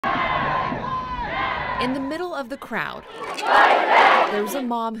In the middle of the crowd, there's a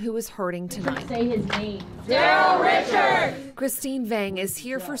mom who is hurting tonight. Say his name. Darell Richards! Christine Vang is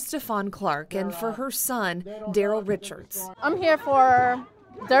here for Stephon Clark and for her son, Darell Richards. I'm here for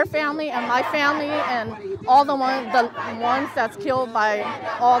their family and my family and all the ones that's killed by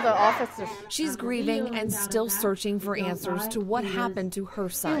all the officers. She's grieving and still searching for answers to what happened to her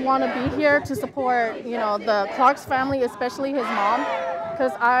son. I want to be here to support, the Clark's family, especially his mom,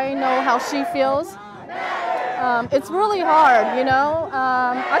 because I know how she feels. It's really hard,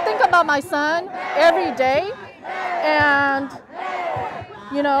 I think about my son every day, and,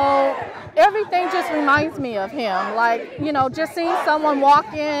 everything just reminds me of him. Like, just seeing someone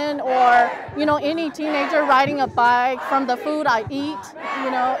walk in or, any teenager riding a bike from the food I eat,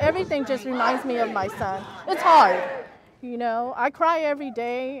 everything just reminds me of my son. It's hard. I cry every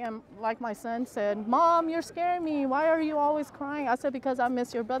day, and like my son said, "Mom, you're scaring me. Why are you always crying?" I said, "Because I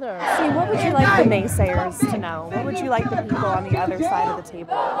miss your brother." See, what would you like the naysayers to know? What would you like the people on the other side of the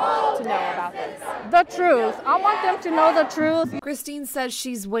table to know about this? The truth. I want them to know the truth. Christine says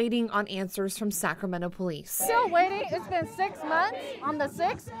she's waiting on answers from Sacramento police. Still waiting. It's been 6 months. On the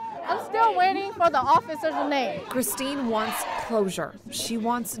 6th, I'm still waiting for the officer's name. Christine wants closure. She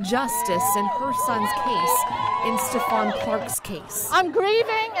wants justice in her son's case, in Stephon Clark's case. I'm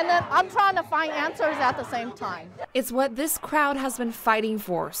grieving, and then I'm trying to find answers at the same time. It's what this crowd has been fighting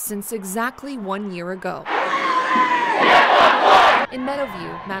for since exactly 1 year ago. In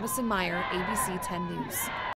Meadowview, Madison Meyer, ABC 10 News.